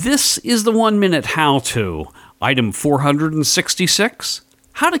This is the 1 Minute How-To. Item 466,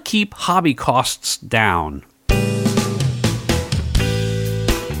 how to keep hobby costs down.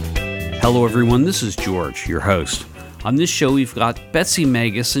 Hello everyone, this is George, your host. On this show we've got Betsy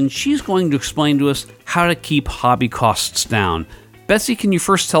Megas, and she's going to explain to us how to keep hobby costs down. Betsy, can you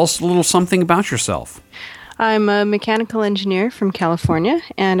first tell us a little something about yourself? I'm a mechanical engineer from California,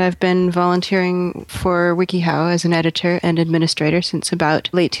 and I've been volunteering for WikiHow as an editor and administrator since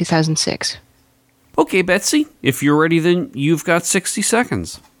about late 2006. Okay, Betsy, if you're ready, then you've got 60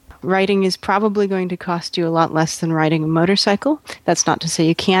 seconds. Writing is probably going to cost you a lot less than riding a motorcycle. That's not to say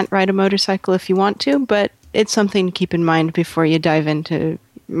you can't ride a motorcycle if you want to, but it's something to keep in mind before you dive into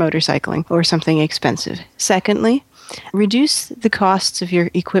motorcycling or something expensive. Secondly, reduce the costs of your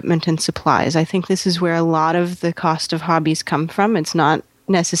equipment and supplies. I think this is where a lot of the cost of hobbies come from. It's not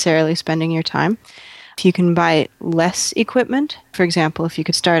necessarily spending your time. If you can buy less equipment, for example, if you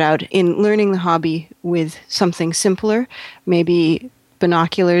could start out in learning the hobby with something simpler, maybe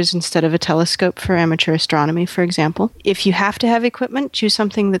binoculars instead of a telescope for amateur astronomy, for example. If you have to have equipment, choose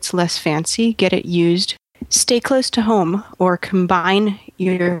something that's less fancy, get it used. Stay close to home or combine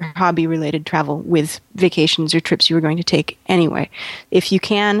your hobby-related travel with vacations or trips you were going to take anyway. If you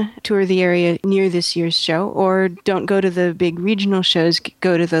can, tour the area near this year's show, or don't go to the big regional shows,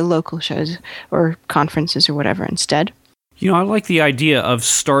 go to the local shows or conferences or whatever instead. You know, I like the idea of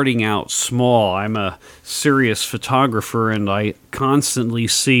starting out small. I'm a serious photographer, and I constantly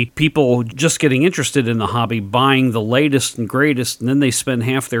see people just getting interested in the hobby, buying the latest and greatest, and then they spend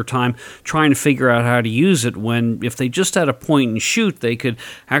half their time trying to figure out how to use it, when if they just had a point and shoot, they could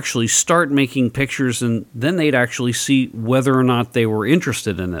actually start making pictures, and then they'd actually see whether or not they were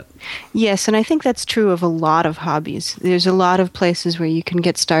interested in it. Yes, and I think that's true of a lot of hobbies. There's a lot of places where you can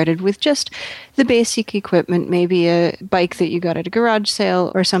get started with just the basic equipment, maybe a bike that you got at a garage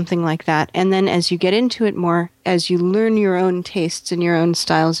sale or something like that. And then as you get into it more, as you learn your own tastes and your own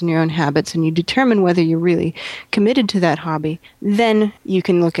styles and your own habits, and you determine whether you're really committed to that hobby, then you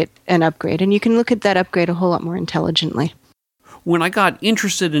can look at an upgrade. And you can look at that upgrade a whole lot more intelligently. When I got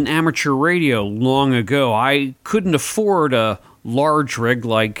interested in amateur radio long ago, I couldn't afford a large rig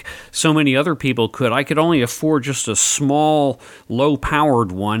like so many other people could. I could only afford just a small,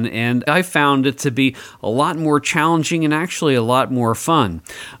 low-powered one, and I found it to be a lot more challenging and actually a lot more fun.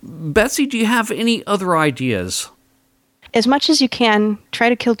 Betsy, do you have any other ideas? As much as you can, try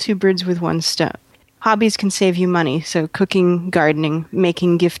to kill two birds with one stone. Hobbies can save you money, so cooking, gardening,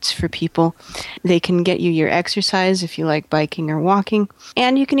 making gifts for people. They can get you your exercise if you like biking or walking.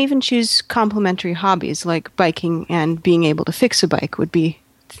 And you can even choose complementary hobbies like biking and being able to fix a bike would be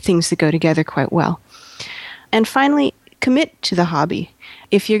things that go together quite well. And finally, commit to the hobby.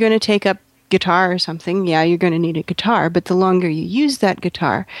 If you're going to take up guitar or something, yeah, you're going to need a guitar, but the longer you use that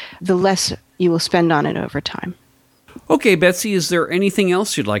guitar, the less you will spend on it over time. Okay, Betsy, is there anything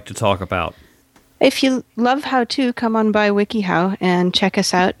else you'd like to talk about? If you love how-to, come on by WikiHow and check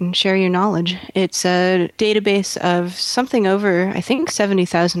us out and share your knowledge. It's a database of something over, I think,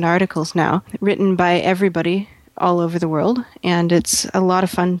 70,000 articles now, written by everybody all over the world, and it's a lot of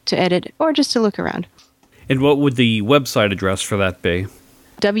fun to edit or just to look around. And what would the website address for that be?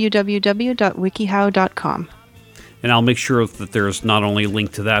 www.wikihow.com. And I'll make sure that there's not only a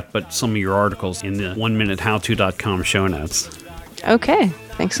link to that, but some of your articles in the 1minutehowto.com show notes. Okay,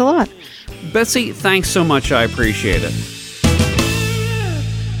 thanks a lot. Betsy, thanks so much. I appreciate it.